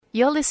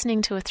You're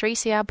listening to a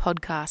 3CR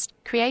podcast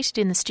created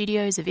in the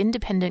studios of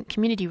independent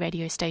community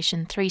radio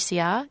station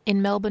 3CR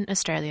in Melbourne,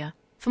 Australia.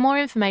 For more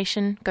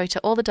information, go to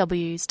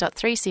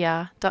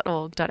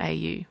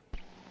allthews.3cr.org.au.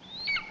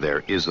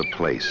 There is a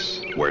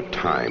place where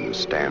time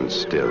stands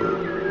still,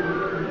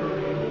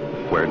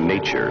 where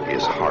nature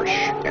is harsh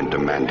and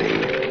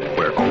demanding,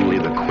 where only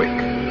the quick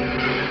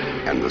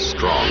and the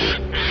strong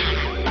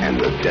and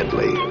the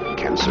deadly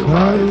can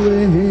survive.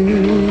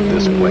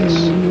 This place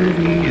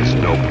is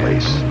no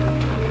place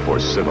for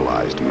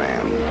civilized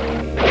man.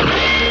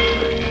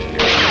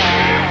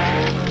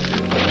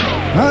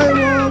 I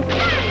want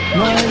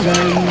my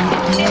life.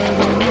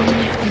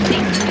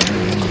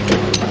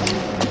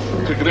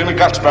 Kick it in the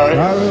guts, Barry.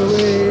 Far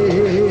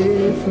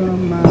away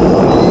from my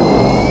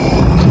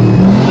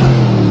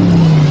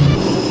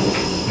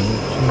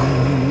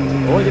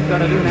All you've got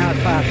to do now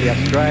is pass the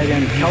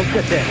Australian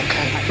culture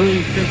test.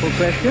 3 simple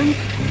questions,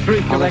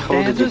 3 correct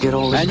answers,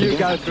 and you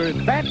go through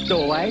that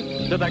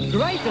doorway to the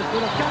greatest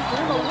little country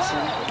in the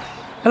world.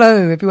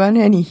 Hello everyone,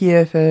 Annie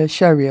here for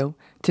Showreel.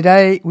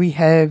 Today we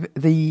have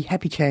the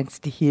happy chance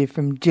to hear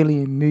from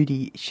Gillian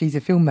Moody. She's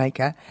a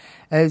filmmaker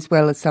as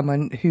well as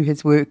someone who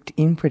has worked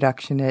in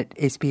production at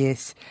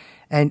SBS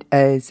and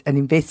as an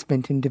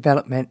investment and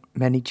development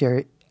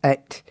manager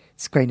at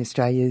Screen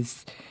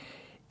Australia's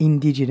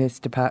Indigenous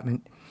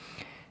department.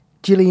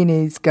 Gillian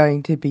is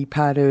going to be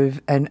part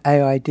of an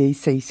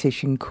AIDC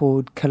session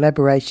called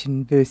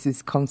Collaboration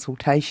versus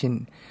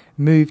Consultation,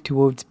 Move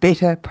Towards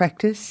Better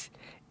Practice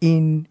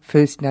in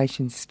First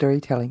Nations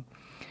Storytelling.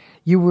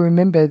 You will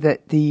remember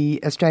that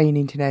the Australian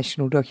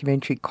International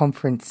Documentary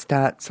Conference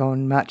starts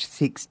on March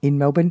 6th in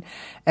Melbourne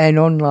and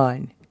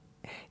online.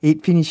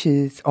 It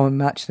finishes on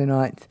March the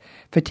 9th.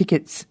 For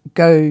tickets,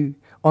 go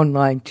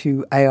online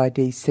to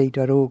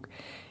aidc.org.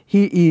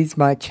 Here is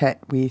my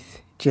chat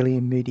with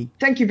Gillian Moody.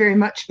 Thank you very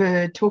much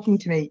for talking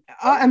to me.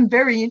 I'm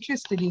very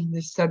interested in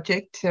this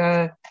subject.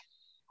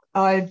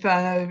 I've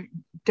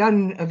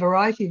done a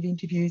variety of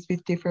interviews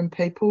with different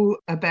people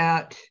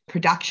about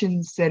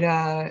productions that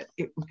are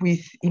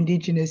with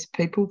Indigenous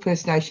people,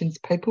 First Nations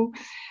people,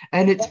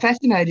 and it's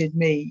fascinated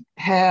me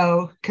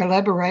how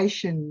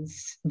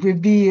collaborations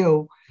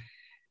reveal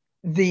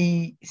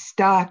the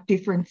stark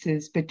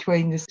differences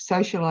between the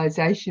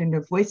socialisation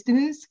of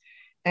Westerners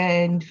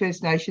and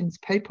First Nations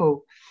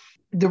people.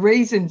 The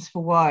reasons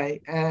for why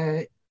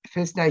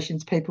First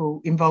Nations people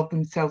involve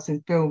themselves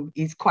in film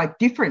is quite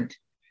different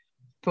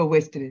for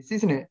Westerners,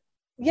 isn't it?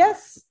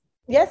 Yes.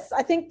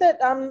 I think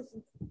that,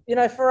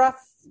 for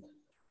us,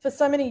 for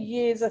so many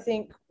years, I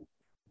think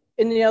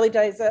in the early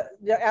days,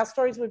 our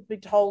stories would be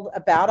told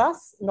about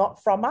us,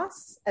 not from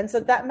us. And so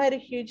that made a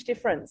huge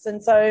difference.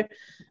 And so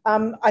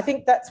I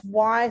think that's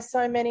why there's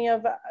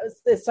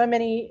so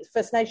many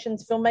First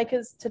Nations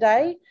filmmakers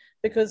today,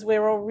 because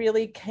we're all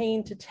really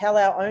keen to tell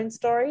our own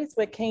stories.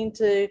 We're keen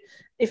to,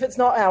 if it's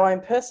not our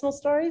own personal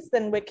stories,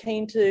 then we're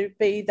keen to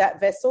be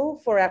that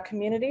vessel for our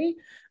community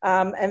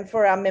and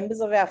for our members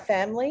of our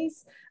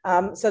families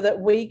so that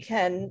we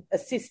can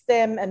assist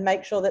them and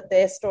make sure that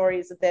their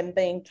stories are then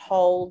being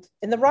told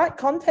in the right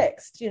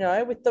context,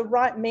 with the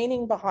right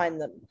meaning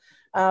behind them.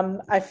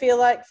 I feel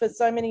like for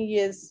so many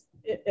years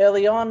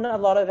early on, a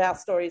lot of our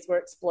stories were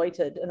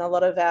exploited and a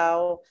lot of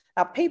our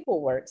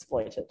people were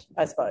exploited,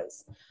 I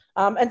suppose.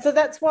 And so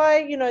that's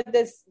why,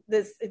 there's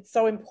it's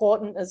so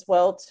important as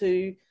well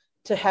to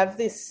have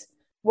this,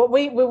 what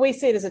we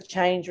see it as a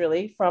change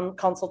really from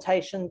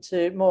consultation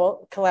to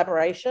more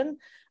collaboration.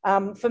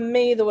 For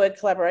me, the word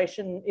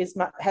collaboration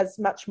has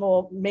much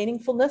more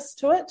meaningfulness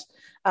to it.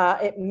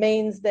 It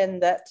means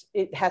then that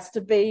it has to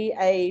be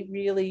a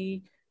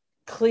really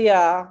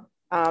clear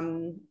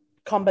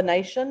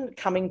combination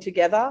coming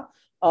together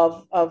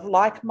of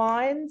like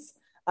minds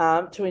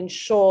to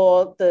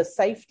ensure the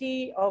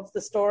safety of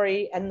the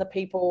story and the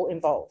people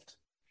involved.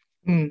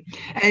 And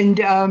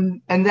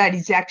that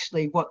is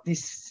actually what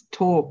this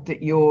talk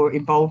that you're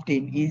involved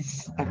in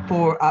is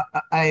for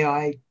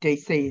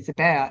AIDC is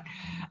about.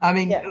 I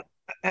mean,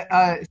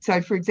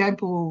 so for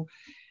example,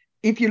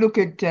 if you look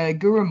at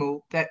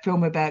Gurrumul, that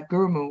film about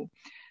Gurrumul,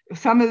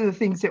 some of the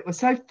things that were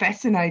so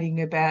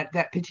fascinating about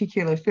that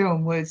particular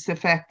film was the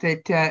fact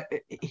that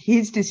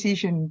his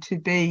decision to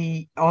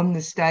be on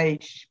the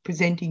stage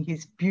presenting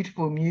his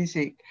beautiful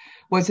music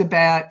was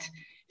about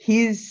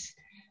his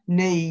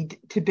need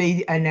to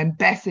be an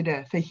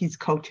ambassador for his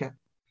culture.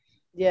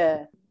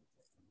 Yeah.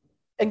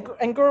 And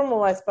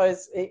Gurrumul, I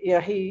suppose,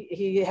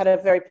 he had a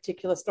very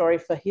particular story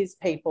for his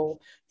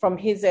people from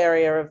his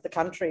area of the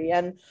country.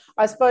 And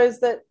I suppose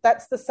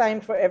that's the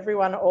same for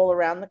everyone all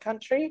around the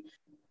country.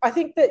 I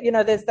think that,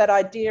 there's that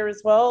idea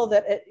as well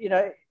that,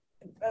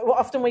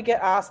 often we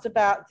get asked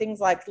about things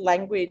like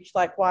language,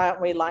 like why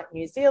aren't we like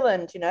New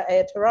Zealand,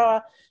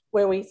 Aotearoa,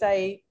 where we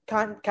say,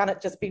 can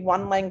it just be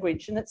one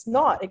language? And it's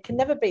not. It can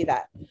never be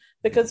that,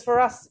 because for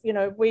us,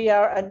 we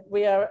are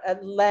a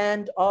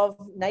land of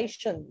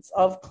nations,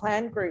 of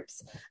clan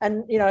groups,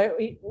 and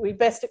we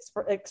best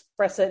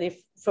express it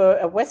if for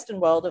a Western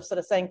world of sort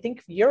of saying, think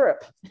of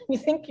Europe. You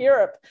think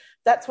Europe.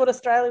 That's what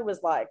Australia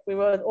was like. We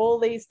were all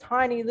these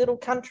tiny little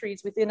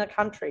countries within a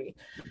country,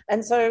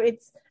 and so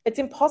it's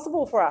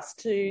impossible for us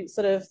to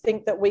sort of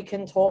think that we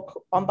can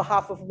talk on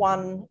behalf of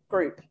one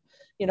group.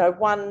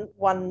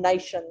 One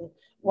nation,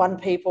 one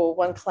people,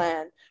 one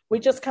clan. We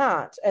just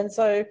can't. And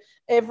so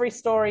every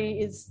story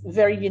is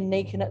very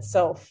unique in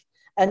itself.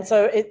 And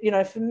so,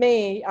 for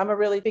me, I'm a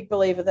really big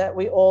believer that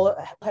we all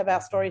have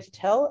our story to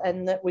tell,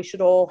 and that we should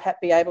all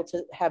be able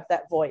to have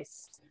that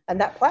voice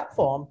and that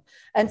platform.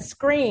 And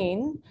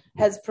screen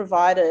has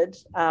provided,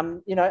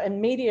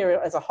 and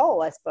media as a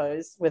whole, I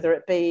suppose, whether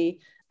it be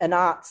an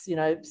arts,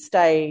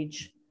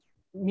 stage,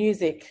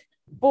 music,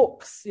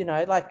 books,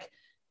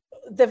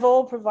 they've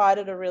all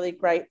provided a really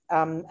great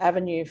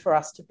avenue for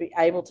us to be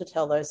able to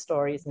tell those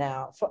stories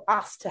now, for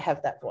us to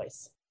have that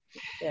voice.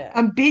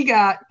 Yeah. Big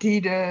Art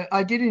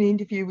I did an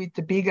interview with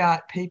the Big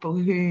Art people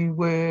who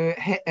were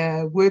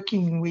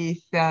working with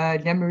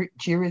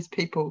Namatjira's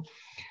people,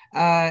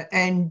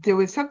 and there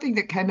was something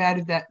that came out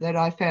of that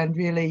I found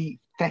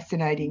really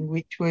fascinating,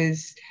 which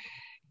was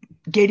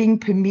getting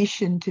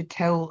permission to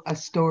tell a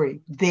story,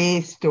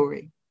 their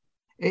story.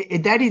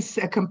 That is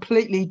a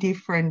completely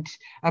different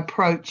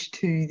approach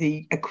to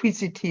the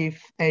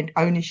acquisitive and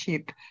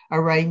ownership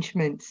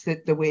arrangements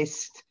that the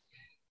West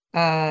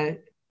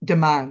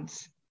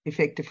demands,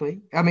 effectively.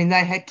 I mean,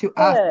 they had to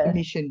ask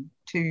permission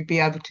to be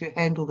able to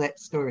handle that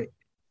story.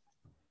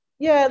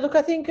 Yeah, look,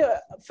 I think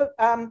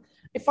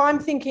if I'm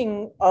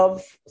thinking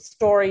of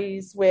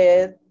stories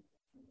where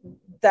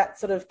that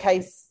sort of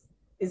case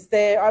is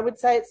there, I would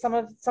say it's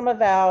some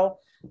of our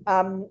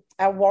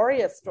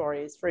warrior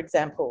stories, for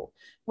example,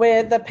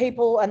 where the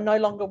people are no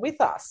longer with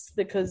us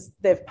because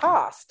they've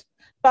passed.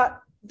 But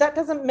that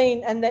doesn't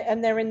mean, and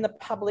they're in the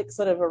public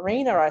sort of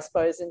arena, I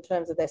suppose, in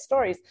terms of their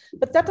stories,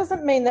 but that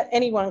doesn't mean that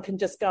anyone can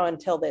just go and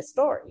tell their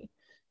story.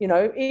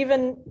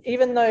 Even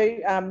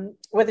though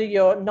whether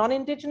you're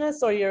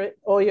non-Indigenous or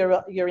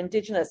you're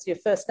Indigenous, you're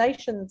First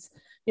Nations,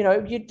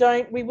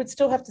 we would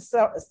still have to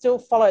still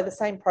follow the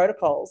same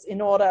protocols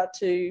in order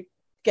to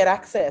get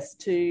access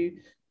to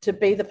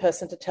be the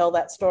person to tell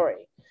that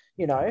story,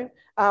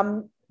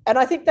 and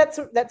I think that's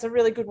a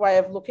really good way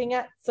of looking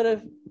at sort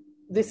of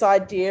this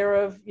idea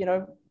of,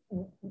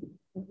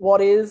 what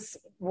is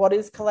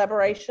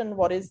collaboration,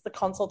 what is the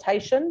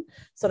consultation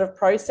sort of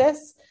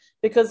process,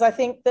 because I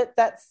think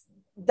that's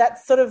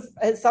sort of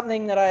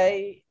something that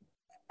I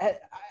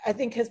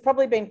think has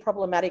probably been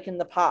problematic in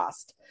the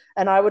past,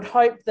 and I would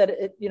hope that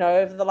it,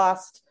 over the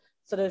last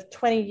sort of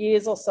 20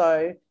 years or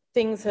so,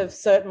 things have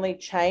certainly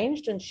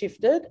changed and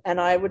shifted, and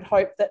I would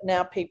hope that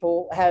now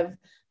people have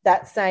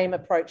that same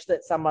approach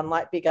that someone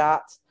like Big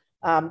Art,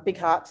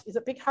 is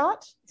it Big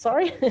Heart?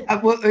 Sorry.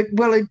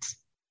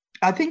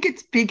 I think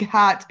it's Big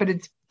Heart, but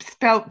it's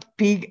spelt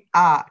Big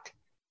Art.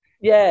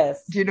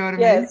 Yes. Do you know what I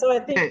mean? Yeah. So I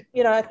think,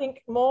 I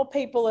think more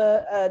people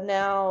are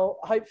now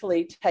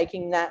hopefully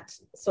taking that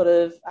sort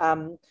of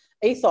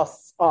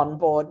ethos on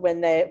board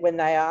when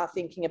they are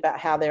thinking about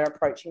how they're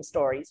approaching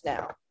stories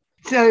now.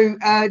 So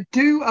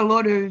do a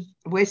lot of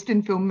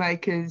Western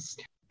filmmakers,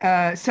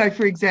 so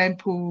for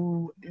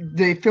example,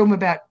 the film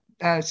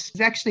is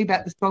actually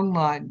about the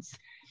songlines,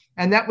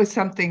 and that was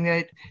something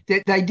that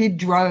they did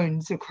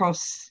drones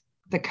across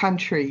the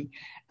country,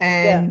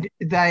 and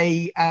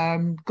they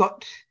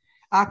got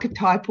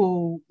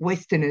archetypal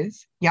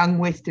Westerners, young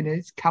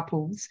Westerners,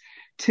 couples,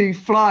 to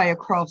fly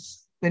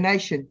across the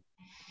nation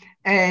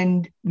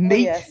and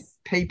meet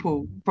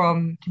people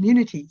from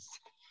communities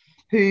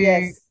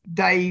who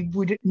they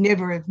would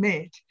never have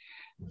met.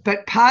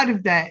 But part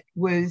of that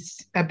was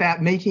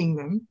about meeting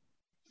them,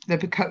 the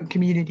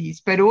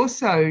communities, but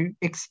also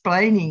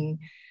explaining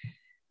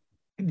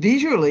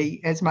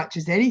visually as much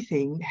as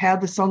anything how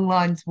the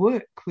songlines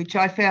work, which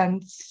I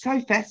found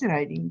so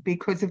fascinating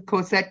because, of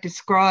course, that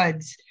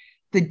describes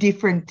the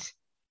different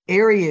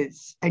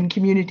areas and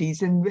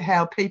communities and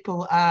how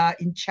people are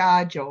in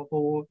charge of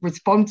or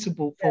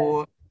responsible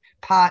for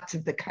parts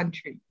of the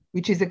country,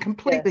 which is a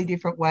completely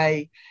different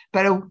way,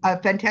 but a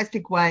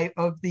fantastic way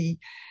of the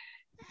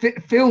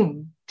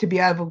film to be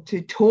able to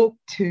talk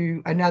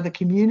to another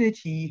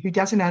community who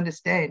doesn't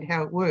understand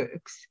how it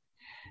works.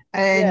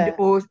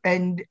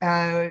 And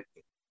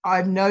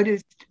I've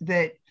noticed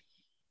that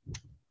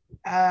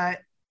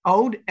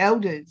old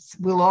elders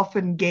will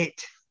often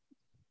get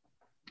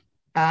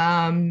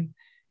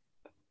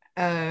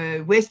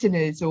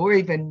Westerners or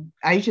even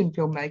Asian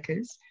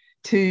filmmakers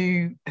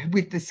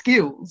with the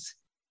skills,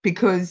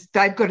 because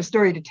they've got a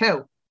story to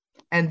tell,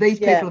 and these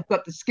people have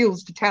got the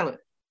skills to tell it,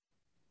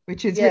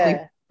 which is really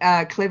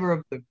clever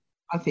of them,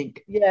 I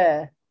think.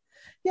 Yeah,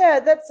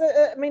 that's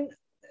I mean,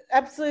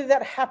 absolutely,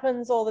 that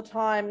happens all the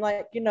time.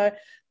 Like, in a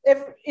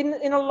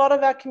lot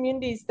of our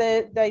communities,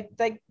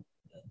 they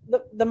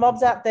the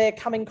mobs out there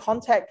come in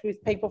contact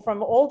with people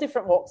from all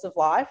different walks of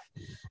life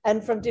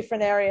and from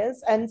different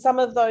areas. And some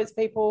of those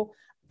people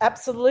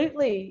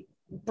absolutely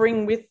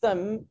bring with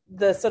them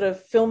the sort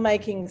of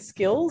filmmaking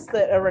skills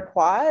that are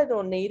required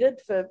or needed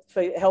for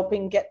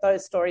helping get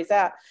those stories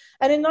out.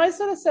 And in those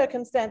sort of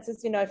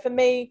circumstances, for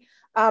me,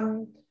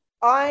 I'm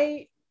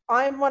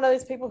one of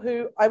those people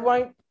who I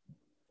won't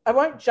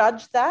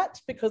judge that,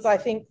 because I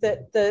think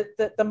that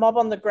the mob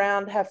on the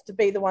ground have to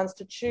be the ones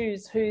to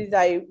choose who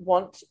they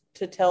want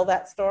to tell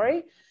that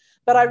story.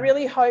 But I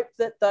really hope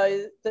that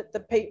the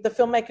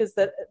filmmakers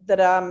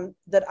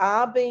that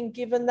are being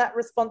given that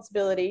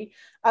responsibility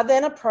are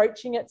then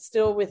approaching it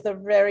still with a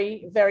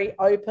very, very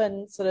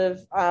open sort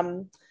of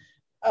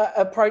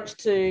approach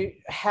to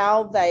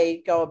how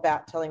they go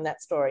about telling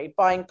that story,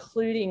 by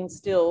including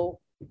still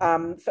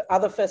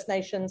other First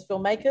Nations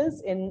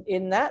filmmakers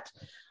in that.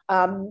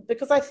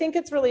 Because I think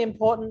it's really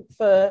important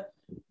for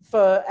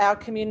our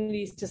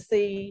communities to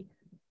see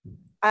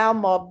our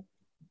mob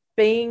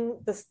being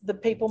the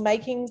people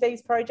making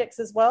these projects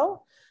as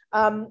well.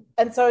 And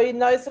so in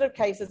those sort of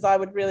cases, I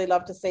would really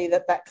love to see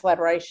that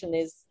collaboration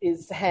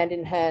is hand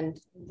in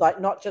hand,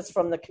 like not just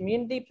from the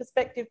community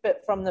perspective,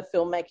 but from the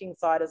filmmaking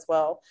side as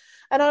well.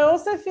 And I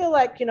also feel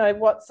like,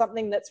 what's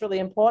something that's really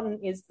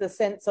important is the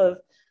sense of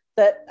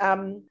that,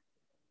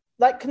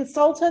 like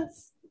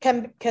consultants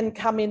can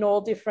come in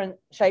all different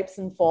shapes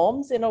and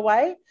forms in a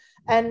way.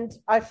 And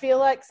I feel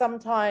like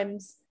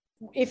sometimes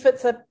if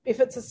it's a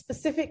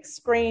specific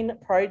screen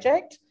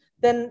project,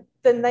 then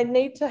they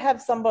need to have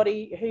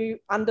somebody who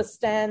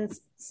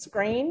understands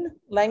screen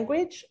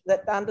language,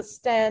 that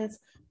understands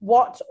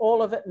what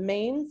all of it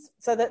means,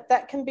 so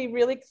that can be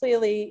really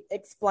clearly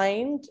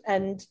explained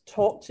and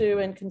talked to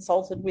and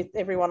consulted with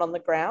everyone on the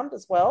ground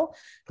as well.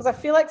 Because I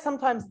feel like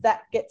sometimes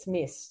that gets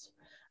missed.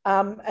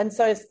 And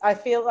so I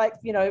feel like,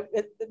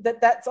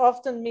 that's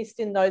often missed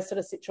in those sort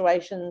of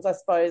situations, I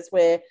suppose,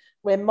 where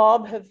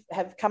mob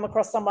have come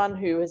across someone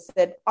who has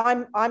said,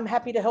 I'm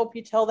happy to help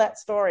you tell that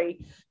story.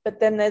 But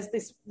then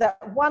there's that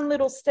one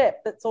little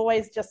step that's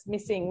always just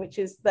missing, which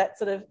is that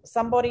sort of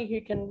somebody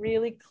who can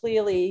really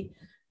clearly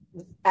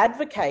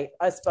advocate,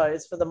 I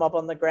suppose, for the mob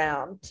on the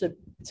ground to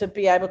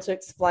be able to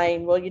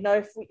explain, well,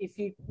 if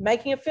you're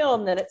making a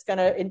film, then it's going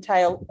to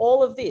entail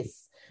all of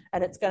this.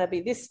 And it's going to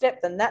be this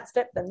step, then that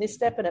step, then this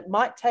step, and it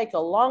might take a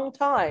long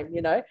time,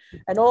 and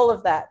all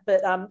of that.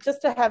 But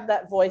just to have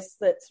that voice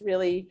that's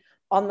really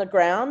on the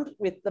ground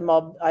with the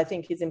mob, I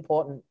think is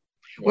important.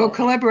 Well,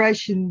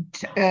 collaboration,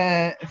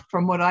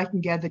 from what I can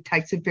gather,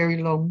 takes a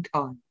very long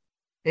time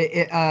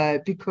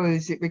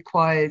because it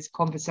requires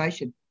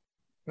conversation,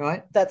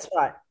 right? That's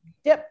right.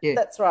 Yep, yeah.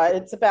 That's right.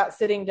 It's about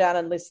sitting down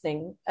and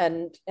listening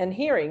and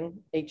hearing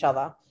each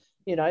other.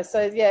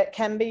 So yeah, it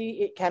can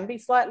be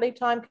slightly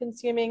time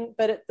consuming,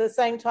 but at the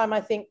same time,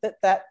 I think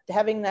that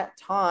having that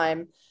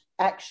time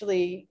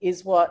actually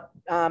is what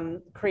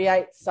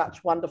creates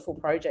such wonderful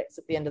projects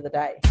at the end of the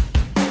day.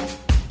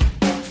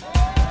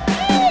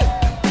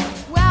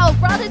 Well,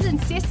 brothers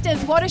and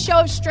sisters, what a show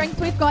of strength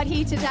we've got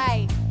here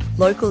today.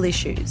 Local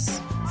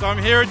issues. So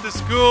I'm here at the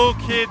school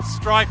kids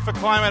strike for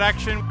climate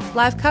action.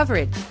 Live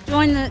coverage.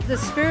 Join the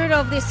spirit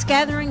of this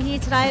gathering here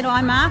today at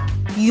IMARC.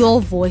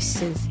 Your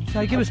voices.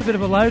 So give us a bit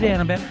of a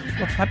lowdown about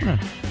what's happening.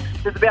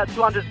 There's about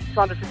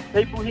 250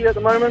 people here at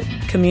the moment.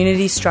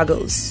 Community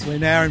struggles. We're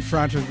now in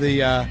front of the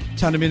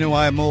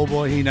Tundaminawaya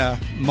Maulboyheenner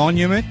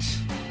Monument.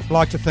 I'd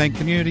like to thank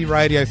Community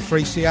Radio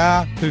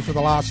 3CR, who for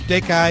the last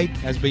decade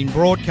has been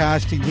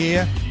broadcasting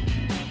here.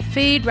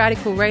 Feed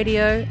Radical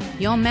Radio.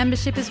 Your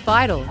membership is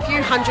vital. A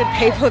few hundred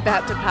people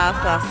about to pass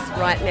us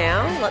right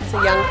now. Lots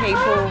of young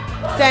people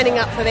standing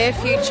up for their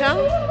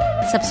future.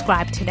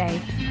 Subscribe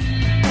today.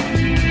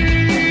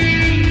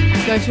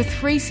 Go to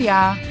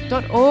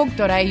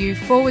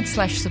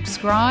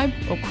 3cr.org.au/subscribe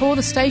or call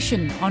the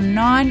station on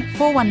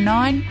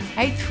 9419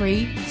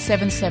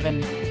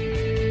 8377.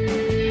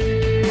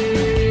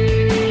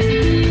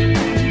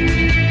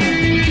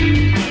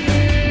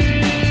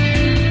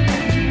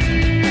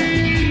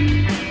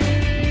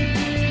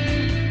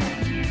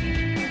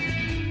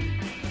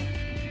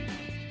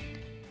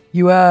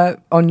 You are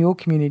on your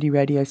community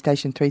radio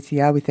station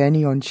 3CR with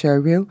Annie on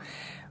Showreel.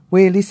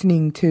 We're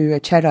listening to a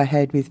chat I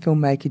had with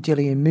filmmaker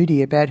Gillian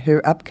Moody about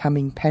her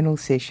upcoming panel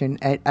session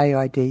at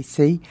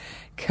AIDC,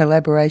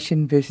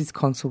 Collaboration versus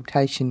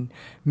Consultation,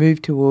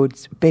 Move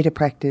Towards Better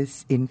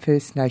Practice in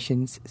First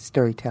Nations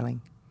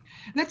Storytelling.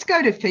 Let's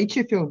go to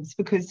feature films,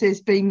 because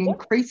there's been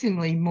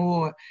increasingly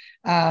more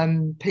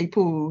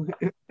people,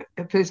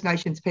 First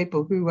Nations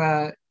people, who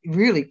are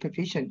really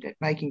proficient at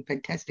making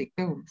fantastic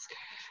films.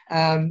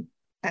 And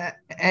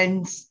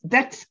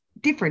that's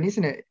different,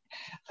 isn't it?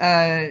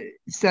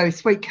 So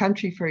Sweet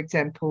Country, for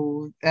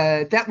example,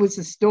 that was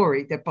a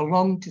story that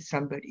belonged to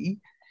somebody,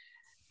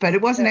 but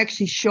it wasn't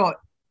actually shot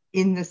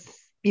in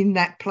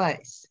that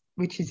place,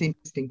 which is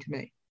interesting to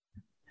me.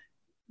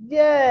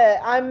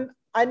 Yeah,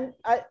 I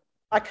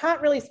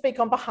can't really speak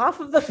on behalf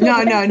of the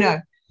film.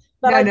 No.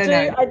 But I do.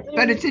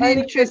 But it's an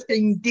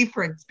interesting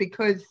difference,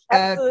 because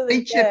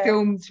feature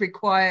films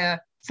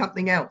require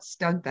something else,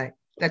 don't they?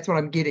 That's what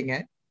I'm getting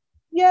at.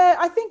 Yeah,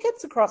 I think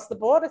it's across the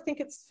board. I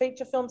think it's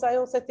feature films. I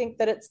also think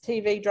that it's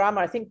TV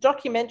drama. I think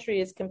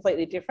documentary is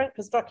completely different,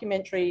 because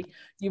documentary,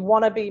 you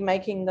want to be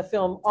making the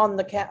film on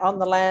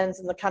the lands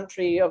and the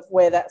country of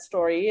where that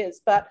story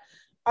is. But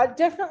I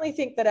definitely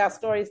think that our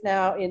stories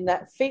now in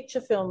that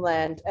feature film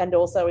land and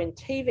also in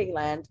TV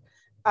land,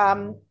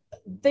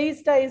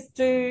 these days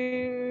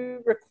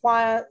do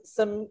require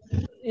some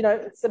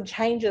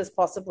changes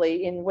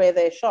possibly in where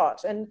they're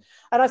shot. And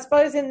I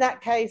suppose in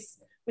that case,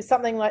 with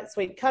something like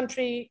Sweet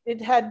Country, it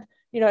had,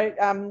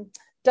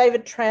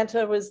 David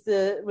Tranter was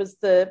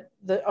the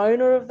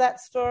owner of that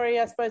story,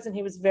 I suppose, and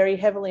he was very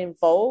heavily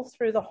involved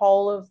through the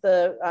whole of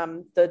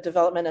the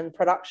development and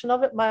production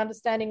of it, my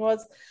understanding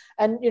was.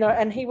 And,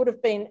 and he would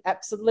have been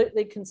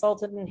absolutely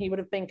consulted, and he would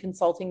have been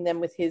consulting them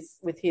with his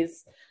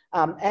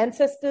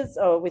ancestors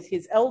or with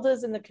his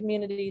elders in the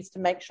communities to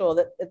make sure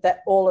that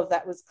all of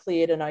that was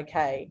cleared and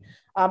okay.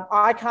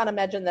 I can't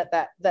imagine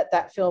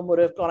that film would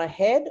have gone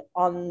ahead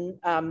on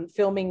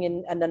filming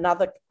in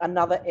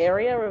another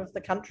area of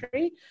the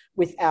country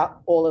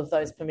without all of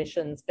those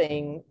permissions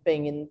being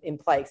in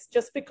place,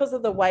 just because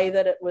of the way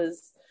that it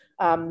was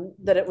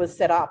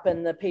set up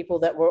and the people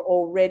that were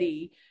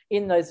already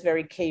in those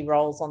very key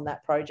roles on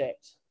that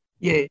project.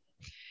 Yeah.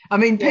 I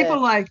mean, people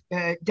like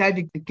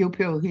David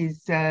Gilpil,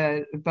 his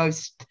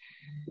most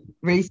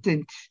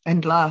recent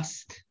and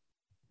last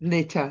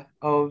letter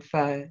of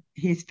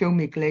his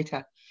filmic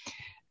letter.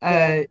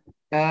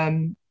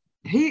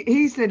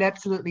 He's an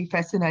absolutely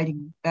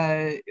fascinating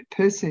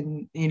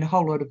person in a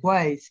whole lot of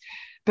ways.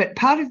 But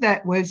part of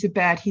that was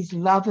about his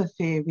love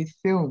affair with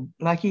film.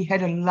 Like, he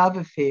had a love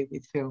affair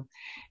with film.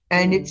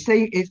 And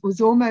it was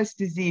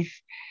almost as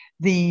if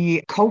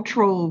the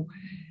cultural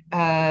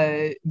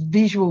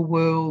visual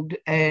world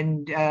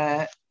and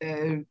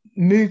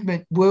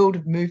world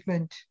of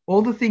movement,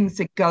 all the things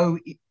that go,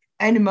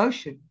 and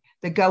emotion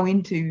that go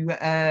into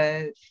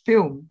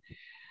film,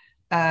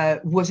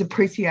 was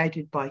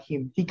appreciated by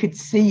him. He could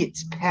see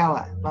its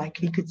power,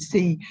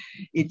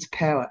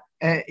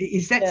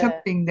 Is that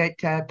something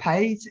that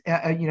pays,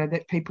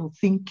 that people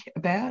think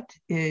about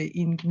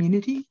in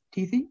community,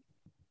 do you think?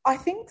 I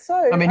think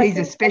so. I mean, he's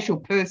a special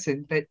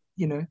person, but,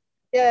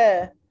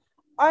 Yeah.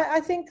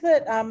 I think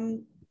that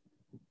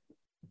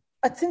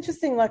it's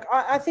interesting. Like,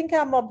 I think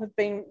our mob have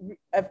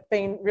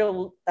been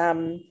real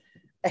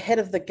ahead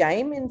of the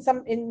game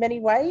in many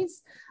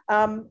ways.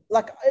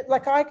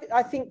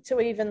 I think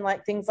to even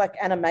like things like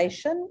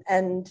animation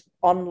and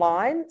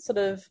online sort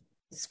of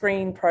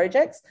screen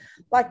projects,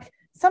 like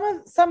some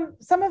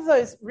of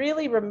those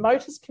really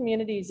remotest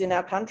communities in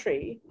our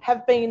country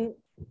have been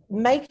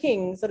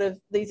making sort of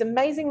these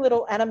amazing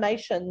little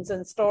animations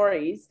and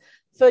stories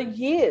for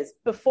years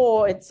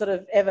before it sort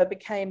of ever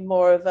became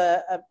more of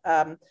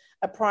a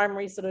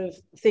primary sort of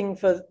thing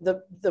for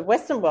the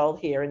Western world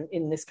here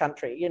in this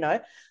country,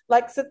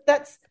 so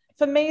that's,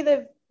 for me,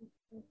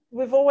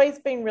 we've always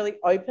been really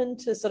open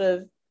to sort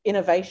of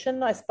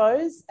innovation, I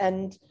suppose,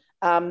 and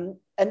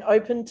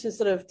open to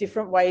sort of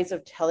different ways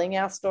of telling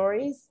our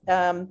stories.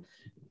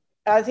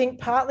 I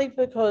think partly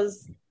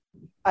because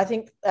I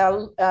think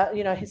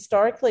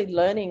historically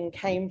learning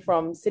came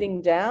from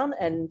sitting down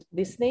and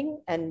listening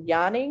and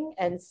yarning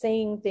and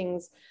seeing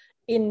things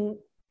in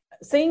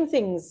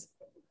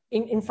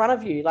front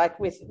of you, like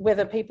with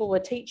whether people were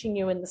teaching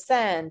you in the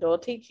sand or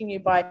teaching you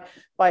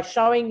by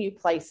showing you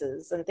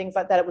places and things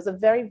like that. It was a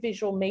very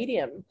visual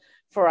medium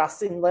for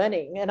us in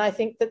learning. And I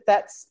think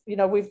that's,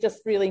 we've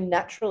just really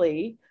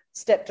naturally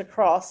stepped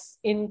across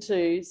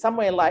into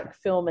somewhere like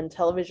film and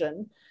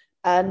television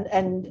and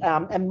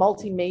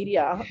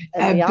multimedia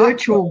and the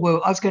virtual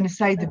world. I was going to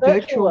say the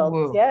virtual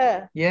world.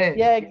 Yeah,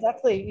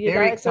 exactly.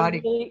 Very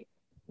exciting.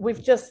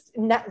 We've just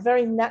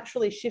very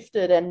naturally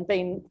shifted and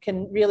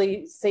can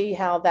really see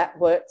how that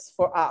works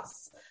for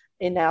us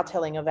in our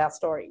telling of our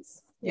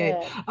stories.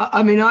 Yeah.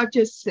 I mean, I've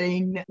just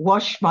seen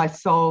Wash My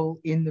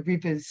Soul in the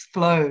River's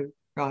Flow,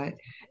 right?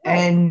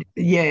 And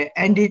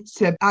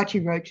it's Archie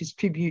Roach's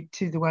tribute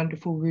to the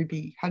wonderful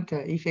Ruby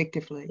Hunter,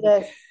 effectively.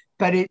 Yes.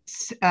 But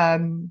it's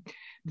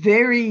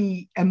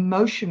very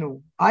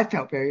emotional. I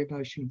felt very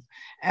emotional.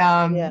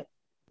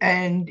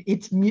 And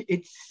it's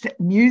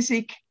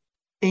music,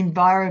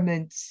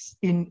 environments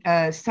in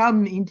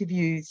some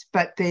interviews,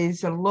 but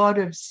there's a lot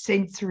of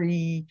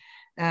sensory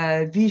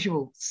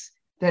visuals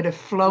that are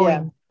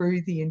flowing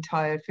through the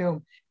entire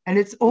film. And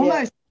it's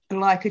almost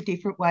like a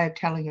different way of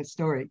telling a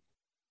story.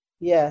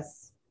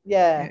 Yes.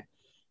 Yeah.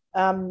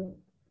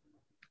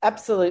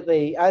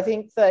 Absolutely. I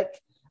think that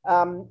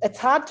it's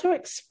hard to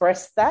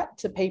express that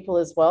to people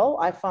as well,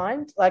 I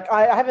find. Like,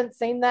 I haven't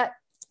seen that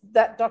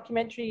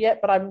documentary yet,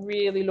 but I'm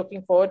really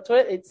looking forward to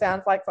it. It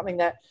sounds like something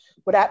that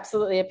would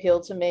absolutely appeal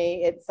to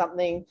me. It's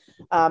something,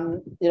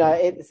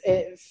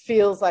 it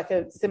feels like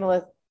a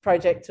similar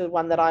project to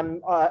one that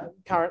I'm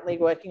currently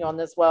working on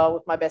as well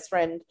with my best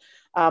friend,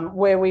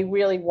 where we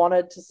really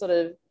wanted to sort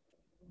of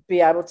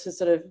be able to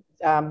sort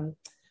of,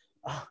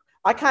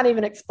 I can't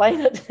even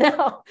explain it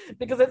now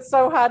because it's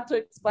so hard to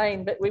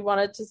explain, but we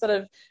wanted to sort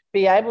of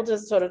be able to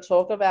sort of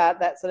talk about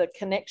that sort of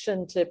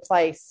connection to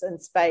place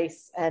and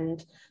space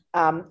and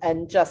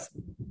just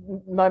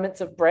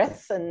moments of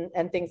breath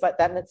and things like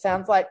that. And it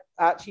sounds like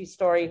Archie's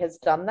story has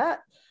done that.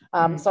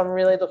 So I'm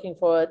really looking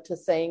forward to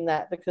seeing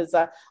that because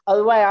the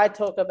way I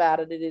talk about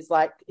it, it's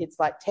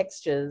like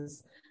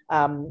textures.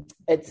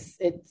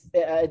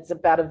 It's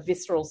about a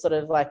visceral sort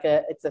of like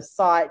it's a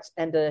sight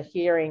and a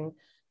hearing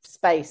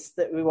space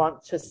that we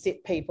want to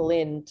sit people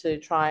in to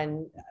try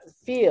and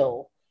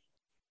feel,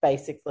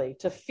 basically,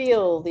 to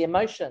feel the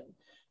emotion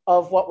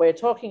of what we're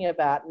talking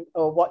about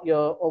or what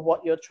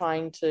you're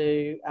trying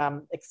to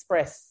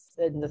express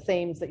and the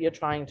themes that you're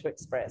trying to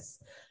express.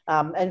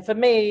 And for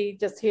me,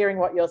 just hearing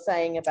what you're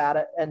saying about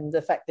it and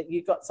the fact that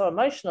you got so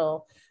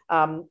emotional,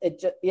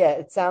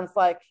 it sounds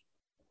like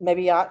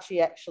maybe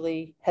Archie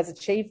actually has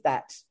achieved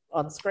that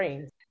on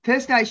screen.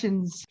 First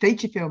Nations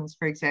feature films,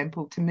 for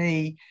example, to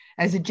me,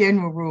 as a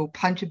general rule,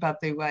 punch above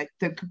their weight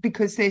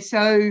because they're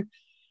so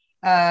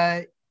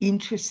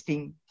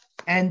interesting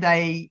and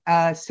they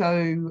are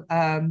so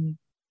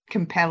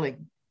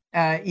compelling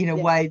in a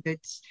way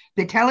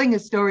they're telling a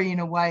story in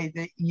a way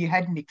that you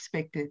hadn't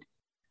expected.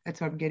 That's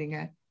what I'm getting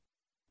at.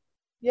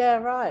 Yeah,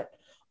 right.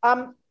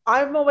 I'm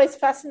always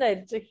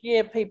fascinated to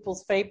hear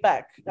people's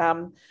feedback.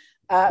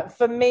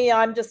 For me,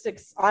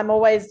 I'm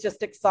always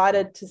just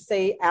excited to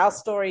see our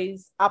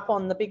stories up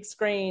on the big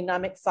screen.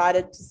 I'm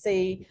excited to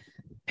see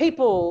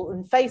people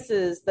and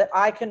faces that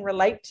I can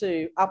relate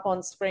to up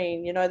on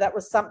screen. You know, that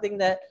was something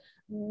that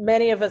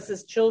many of us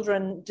as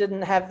children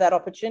didn't have that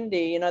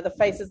opportunity. You know, the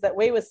faces that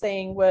we were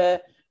seeing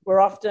were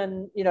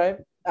often, you know,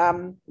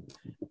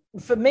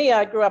 for me,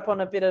 I grew up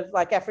on a bit of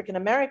like African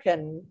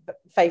American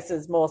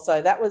faces more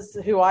so. That was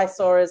who I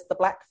saw as the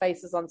black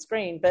faces on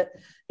screen. But,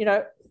 you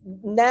know,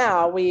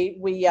 now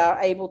we are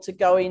able to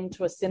go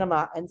into a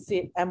cinema and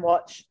sit and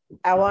watch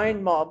our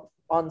own mob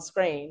on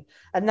screen.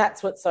 And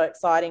that's what's so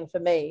exciting for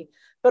me.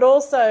 But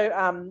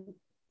also,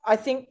 I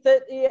think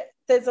that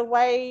there's a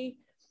way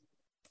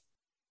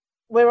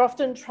we're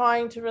often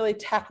trying to really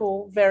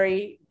tackle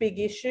very big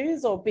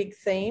issues or big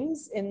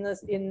themes in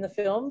the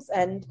films,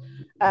 and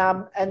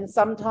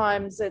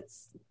sometimes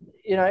it's,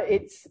 you know,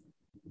 it's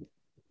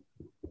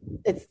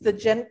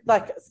the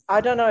I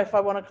don't know if I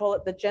want to call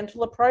it the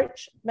gentle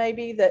approach,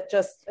 maybe, that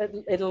just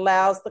it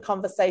allows the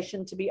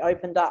conversation to be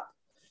opened up.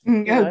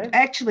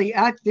 Actually,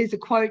 there's a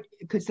quote,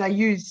 because they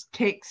use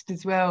text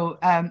as well.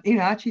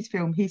 In Archie's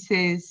film, he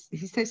says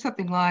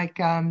something like,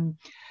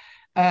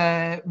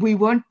 we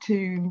want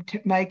to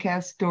make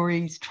our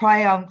stories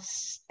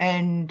triumphs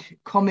and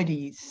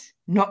comedies,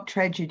 not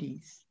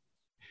tragedies.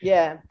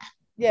 Yeah,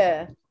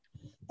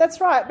 that's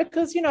right.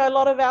 Because, you know, a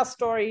lot of our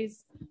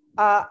stories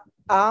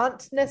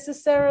aren't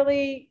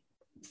necessarily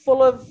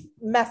full of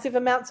massive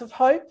amounts of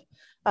hope.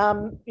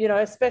 You know,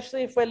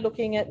 especially if we're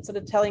looking at sort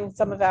of telling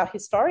some of our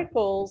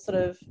historical sort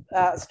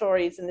of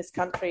stories in this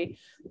country,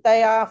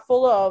 they are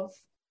full of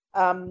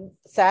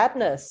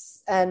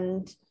sadness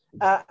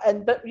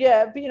but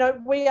you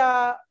know, we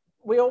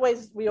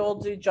all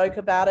do joke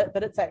about it,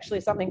 but it's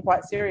actually something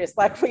quite serious.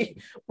 Like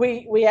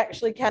we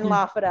actually can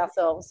laugh at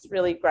ourselves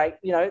really great.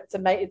 You know,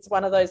 it's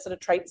one of those sort of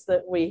traits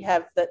that we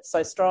have that's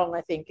so strong,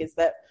 I think, is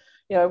that,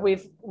 you know,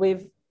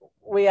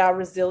 we are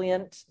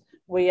resilient,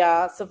 we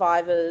are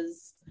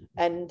survivors,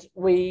 and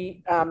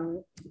we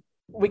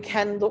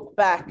can look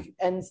back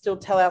and still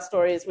tell our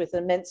stories with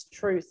immense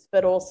truth,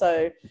 but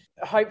also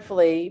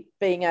hopefully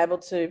being able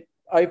to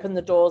open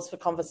the doors for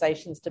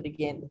conversations to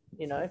begin,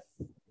 you know.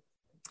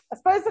 I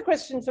suppose the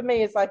question for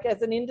me is, like,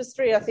 as an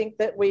industry, I think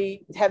that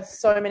we have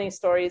so many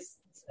stories,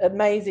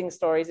 amazing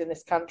stories in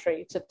this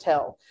country to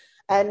tell.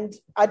 And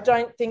I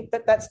don't think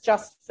that that's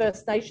just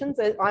First Nations.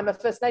 I'm a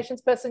First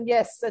Nations person,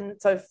 yes, and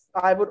so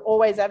I would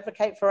always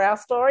advocate for our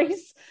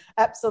stories,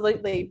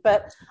 absolutely.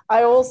 But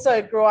I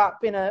also grew up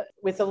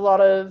with a lot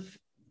of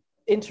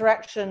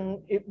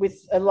interaction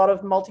with a lot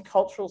of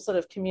multicultural sort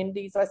of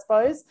communities, I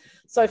suppose.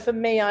 So for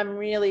me, I'm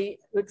really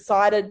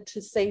excited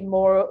to see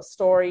more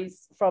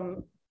stories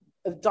from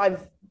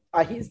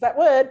I use that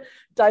word,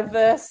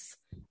 diverse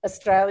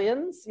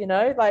Australians, you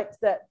know, like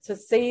that, to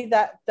see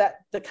that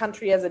the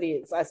country as it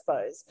is, I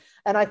suppose.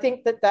 And I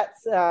think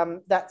that's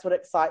what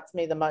excites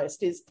me the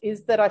most,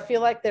 is that I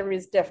feel like the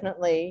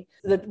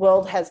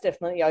world has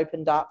definitely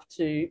opened up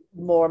to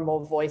more and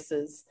more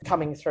voices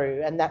coming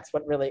through, and that's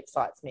what really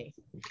excites me.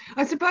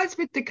 I suppose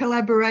with the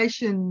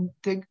collaboration,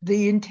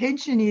 the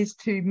intention is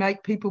to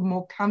make people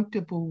more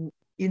comfortable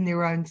in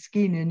their own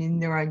skin and in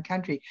their own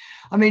country.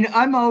 I mean,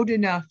 I'm old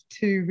enough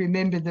to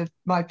remember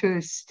my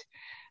first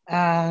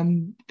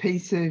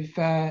piece of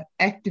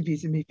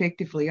activism,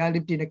 effectively. I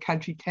lived in a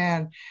country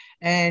town,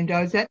 and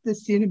I was at the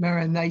cinema,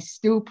 and they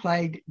still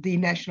played the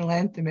national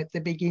anthem at the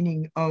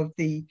beginning of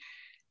the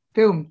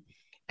film,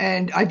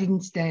 and I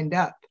didn't stand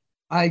up.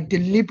 I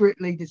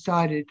deliberately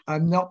decided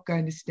I'm not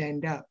going to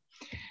stand up.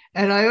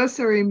 And I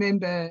also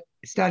remember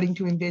starting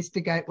to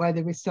investigate why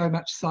there was so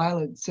much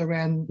silence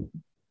around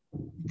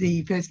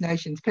the First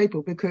Nations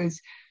people, because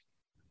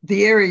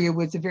the area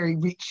was a very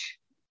rich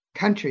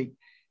country.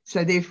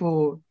 So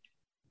therefore,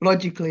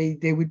 logically,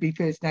 there would be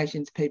First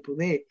Nations people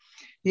there.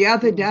 The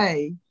other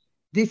day,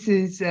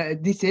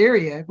 this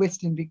area,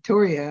 Western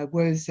Victoria,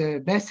 was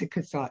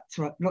massacre sites,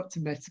 right? Lots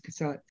of massacre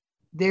sites.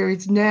 There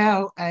is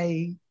now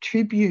a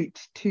tribute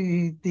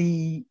to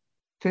the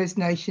First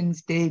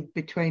Nations dead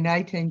between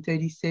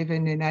 1837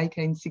 and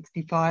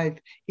 1865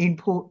 in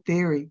Port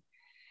Fairy,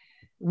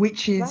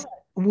 which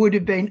would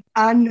have been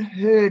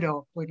unheard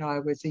of when I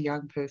was a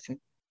young person.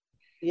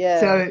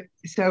 Yeah.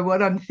 So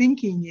what I'm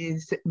thinking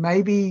is that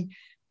maybe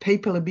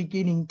people are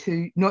beginning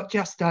to not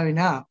just own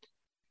up,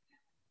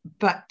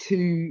 but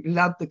to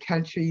love the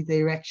country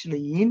they're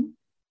actually in,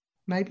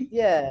 maybe.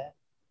 Yeah.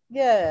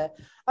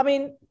 I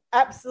mean,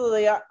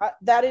 absolutely.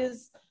 That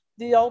is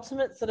the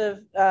ultimate sort of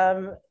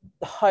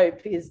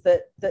hope, is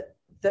that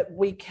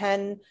we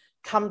can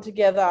come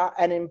together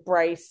and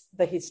embrace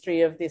the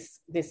history of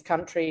this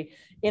country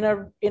in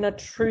a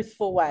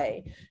truthful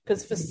way,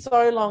 because for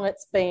so long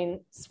it's been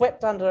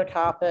swept under the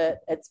carpet,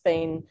 it's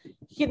been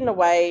hidden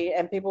away,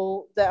 and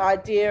people, the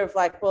idea of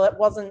like, well, it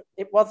wasn't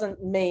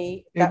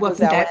me, it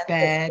wasn't that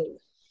bad.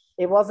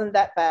 It wasn't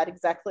that bad,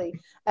 exactly.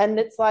 And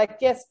it's like,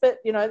 yes, but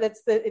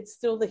it's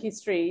still the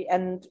history,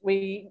 and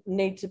we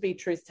need to be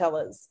truth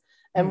tellers,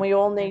 and we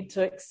all need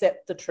to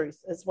accept the truth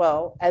as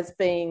well, as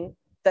being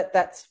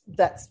that's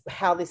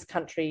how this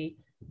country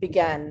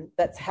began.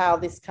 That's how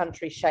this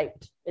country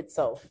shaped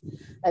itself.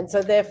 And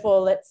so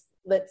therefore let's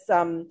it's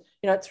kind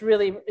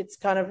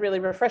of really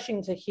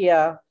refreshing to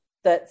hear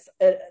that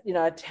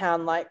a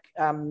town like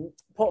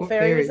Port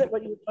Fairy, is it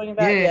what you were talking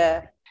about?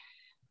 Yeah.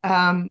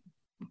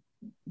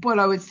 What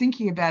I was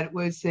thinking about it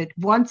was that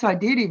once I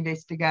did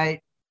investigate,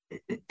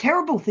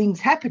 terrible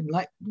things happen,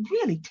 like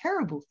really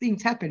terrible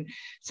things happen.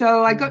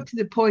 So I got to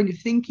the point of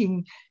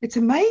thinking, it's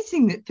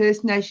amazing that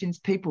First Nations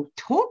people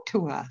talk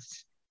to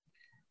us.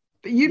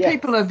 But you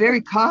people are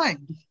very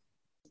kind.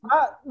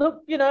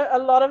 Look, a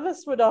lot of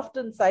us would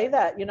often say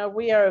that,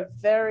 we are a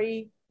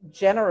very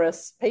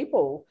generous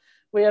people.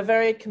 We are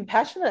very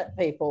compassionate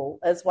people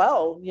as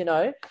well,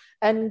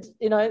 and,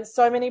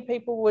 so many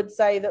people would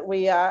say that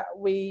we're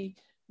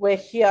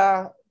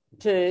here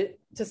to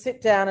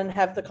sit down and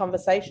have the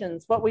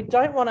conversations. What we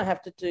don't want to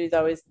have to do,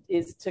 though,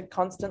 is to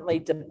constantly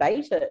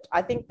debate it.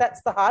 I think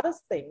that's the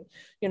hardest thing.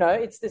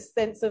 It's this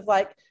sense of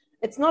like,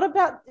 it's not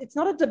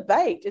a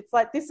debate. It's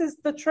like, this is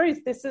the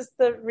truth. This is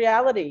the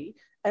reality.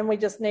 And we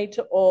just need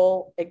to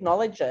all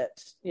acknowledge it.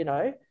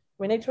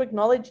 We need to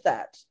acknowledge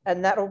that.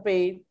 And that'll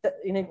be,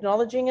 in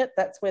acknowledging it,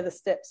 that's where the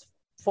steps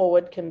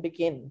forward can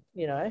begin,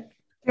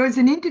 There was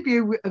an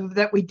interview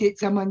that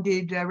someone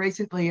did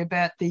recently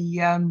about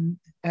the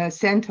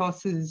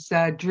Santos's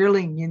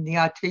drilling in the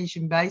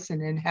Artesian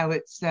Basin and how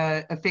it's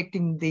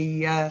affecting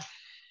the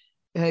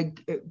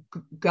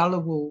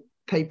Gulliwal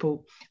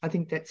people. I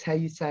think that's how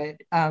you say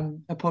it.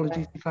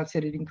 Apologies if I've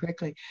said it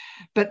incorrectly.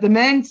 But the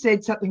man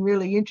said something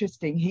really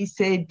interesting. He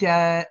said,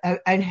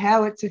 and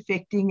how it's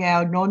affecting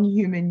our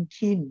non-human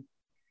kin.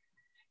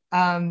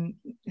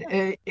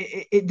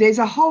 There's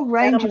a whole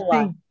range of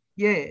things.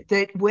 Yeah,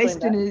 that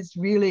Westerners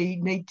really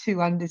need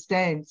to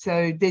understand.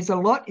 So there's a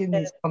lot in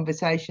this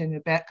conversation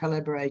about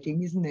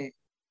collaborating, isn't there?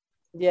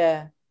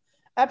 Yeah,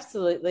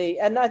 absolutely.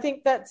 And I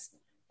think that's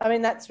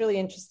really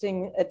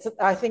interesting.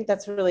 I think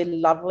that's a really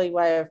lovely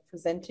way of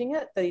presenting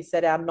it, that he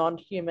said our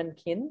non-human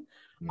kin.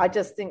 I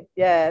just think,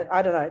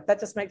 I don't know, that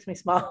just makes me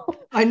smile.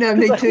 I know,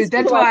 me too.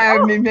 That's why I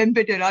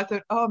remembered it. I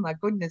thought, oh my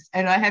goodness,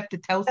 and I have to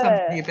tell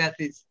somebody about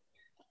this.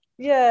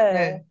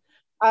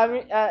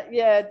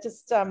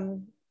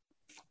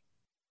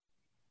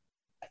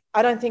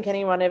 I don't think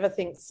anyone ever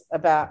thinks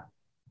about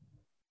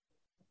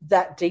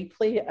that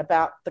deeply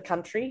about the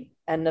country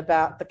and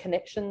about the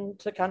connection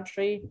to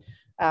country,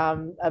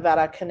 about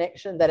our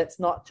connection, that it's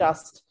not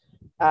just,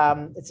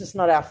 it's just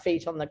not our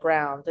feet on the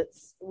ground.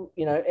 It's,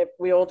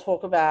 we all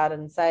talk about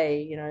and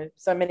say,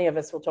 so many of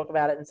us will talk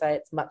about it and say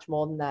it's much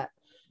more than that.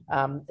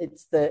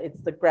 It's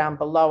the ground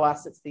below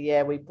us, it's the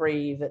air we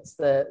breathe, it's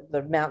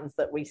the mountains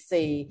that we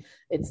see,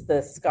 it's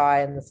the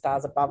sky and the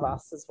stars above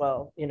us as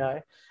well,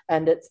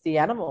 and it's the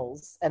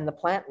animals and the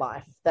plant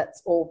life.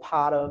 That's all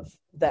part of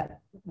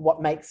that,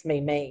 what makes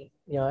me,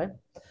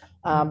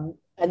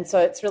 and so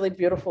it's really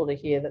beautiful to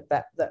hear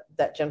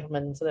that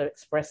gentleman sort of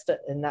expressed it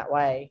in that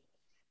way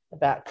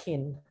about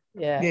kin.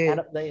 He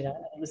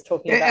was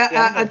talking about.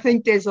 I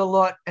think there's a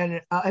lot,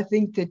 and I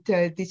think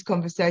that this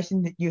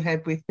conversation that you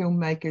have with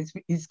filmmakers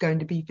is going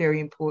to be very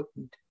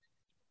important.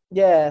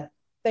 Yeah,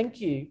 thank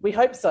you. We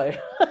hope so.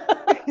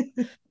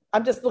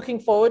 I'm just looking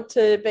forward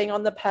to being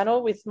on the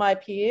panel with my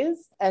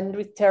peers and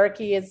with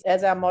Tereki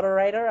as our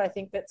moderator. I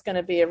think that's going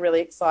to be a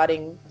really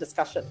exciting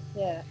discussion.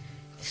 Yeah.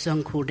 The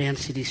song called Down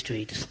City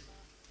Street.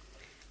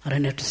 I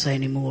don't have to say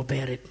any more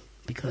about it,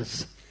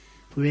 because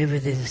wherever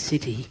there's a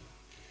city,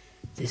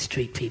 there's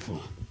street people.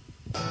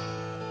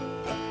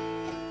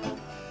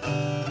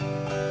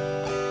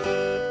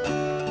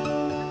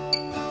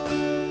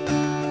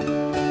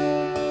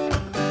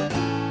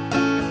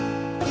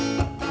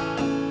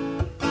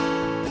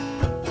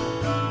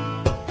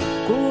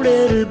 Go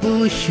let the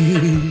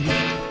bushes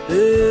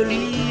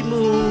early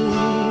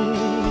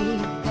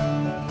morn.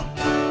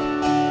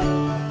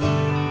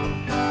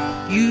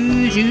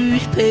 Use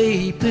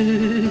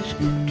newspapers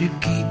to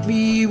keep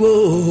me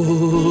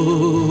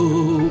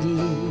warm.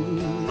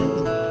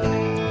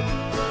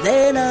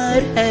 Then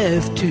I'd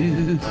have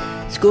to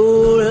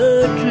score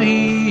a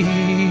dream.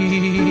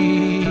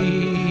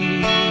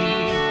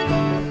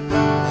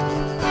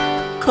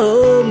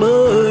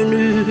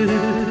 Commoners,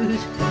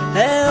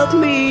 help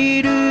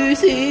me to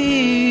think.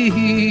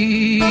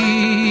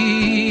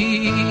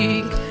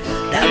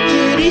 Down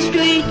to the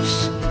streets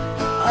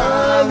I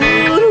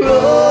would roam.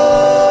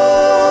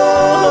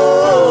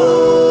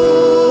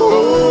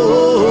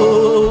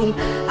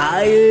 I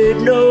had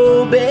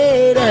no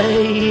bed, I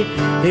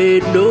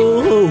had no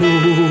home.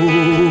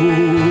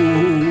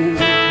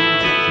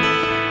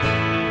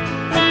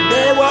 And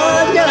there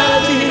was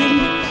nothing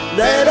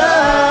that I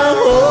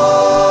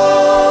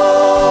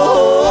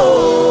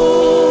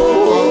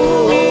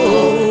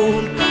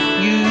owned.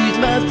 Use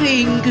my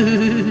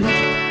fingers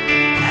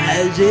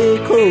as a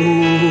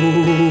comb.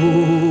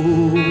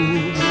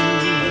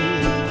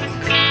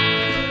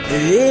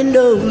 In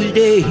those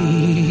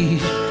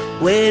days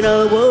when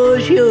I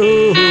was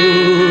young,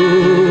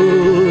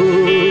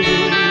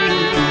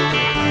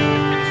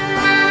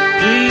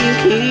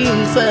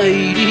 drinking,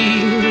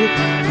 fighting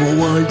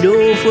was no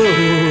fun.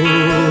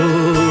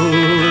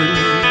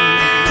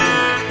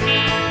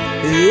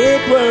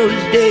 It was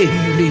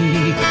daily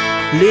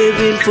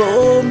living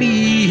for me.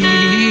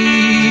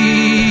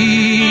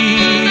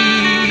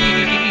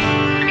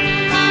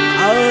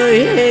 I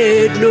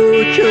had no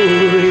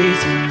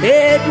choice,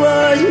 it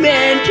was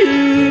meant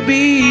to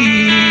be.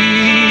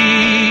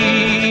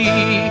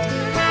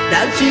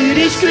 Down to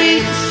the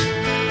streets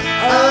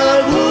I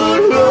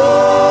would roam.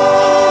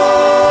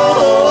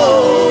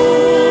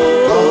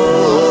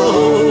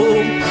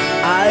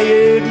 I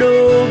had no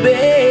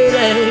bed, I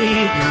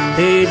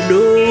had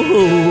no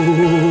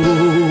home.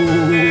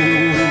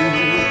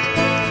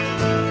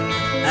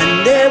 And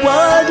there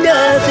was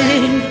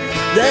nothing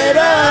that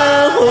I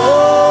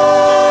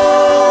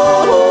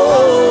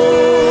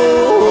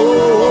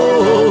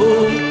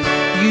owned.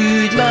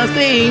 Use my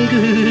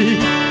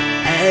fingers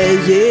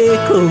as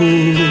a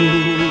comb.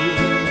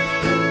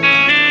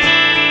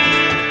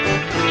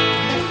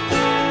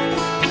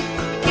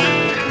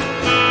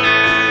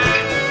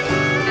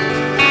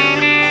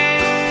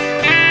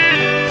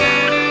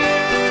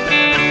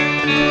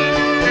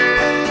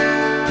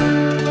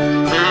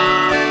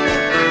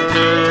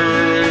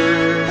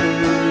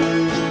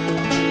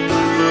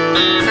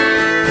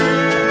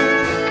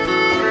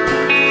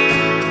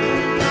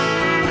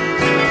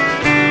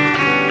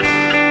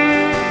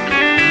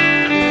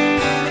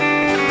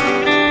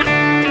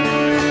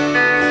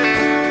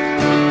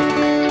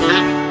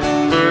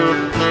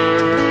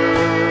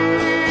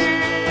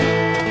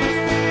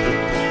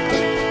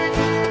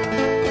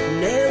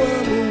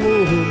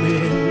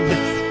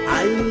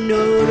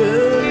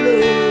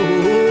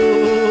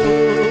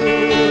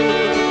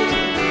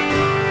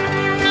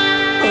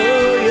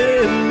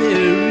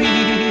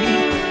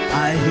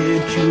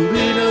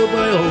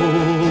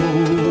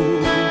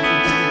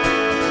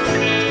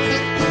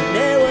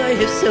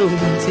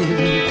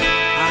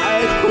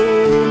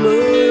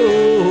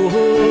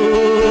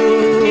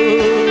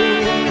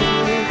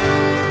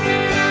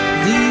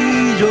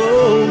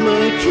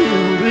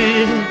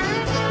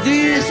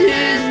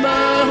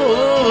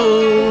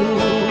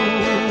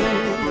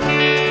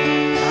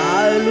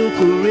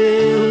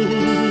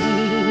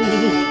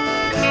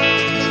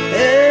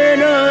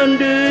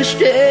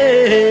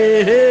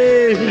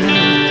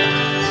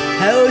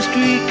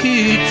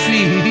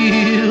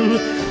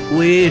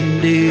 When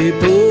they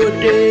put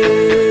them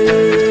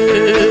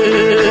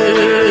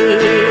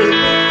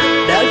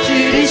down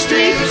to the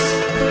streets,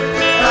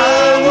 I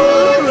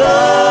will roam.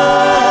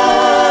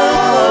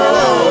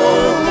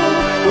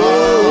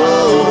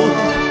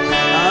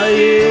 I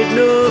had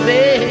no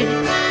bed,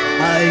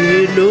 I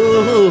had no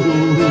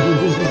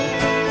home,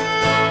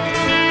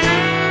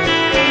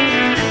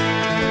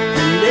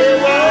 and there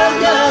was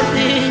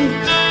nothing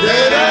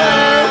that I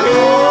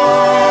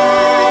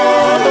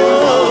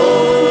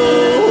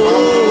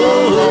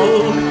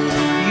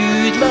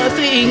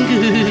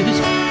fingers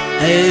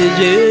as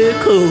a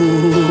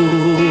comb.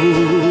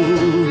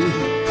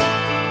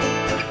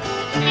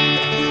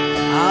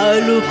 I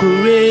look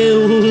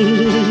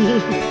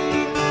around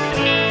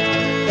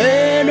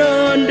and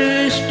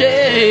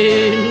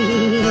understand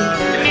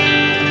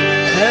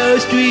how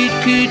street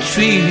kids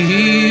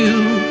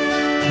feel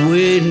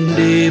when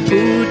they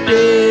put down.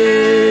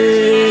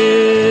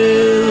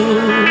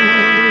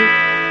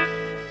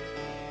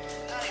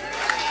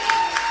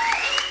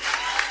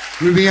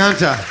 Ruby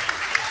Hunter.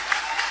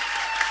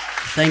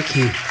 Thank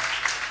you.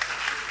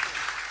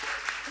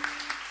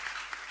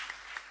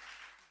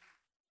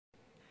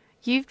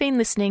 You've been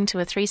listening to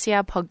a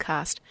 3CR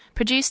podcast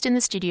produced in the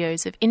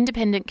studios of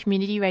independent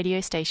community radio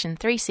station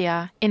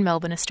 3CR in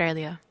Melbourne,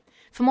 Australia.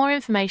 For more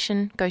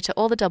information, go to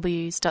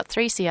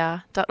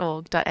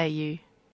allthews.3cr.org.au.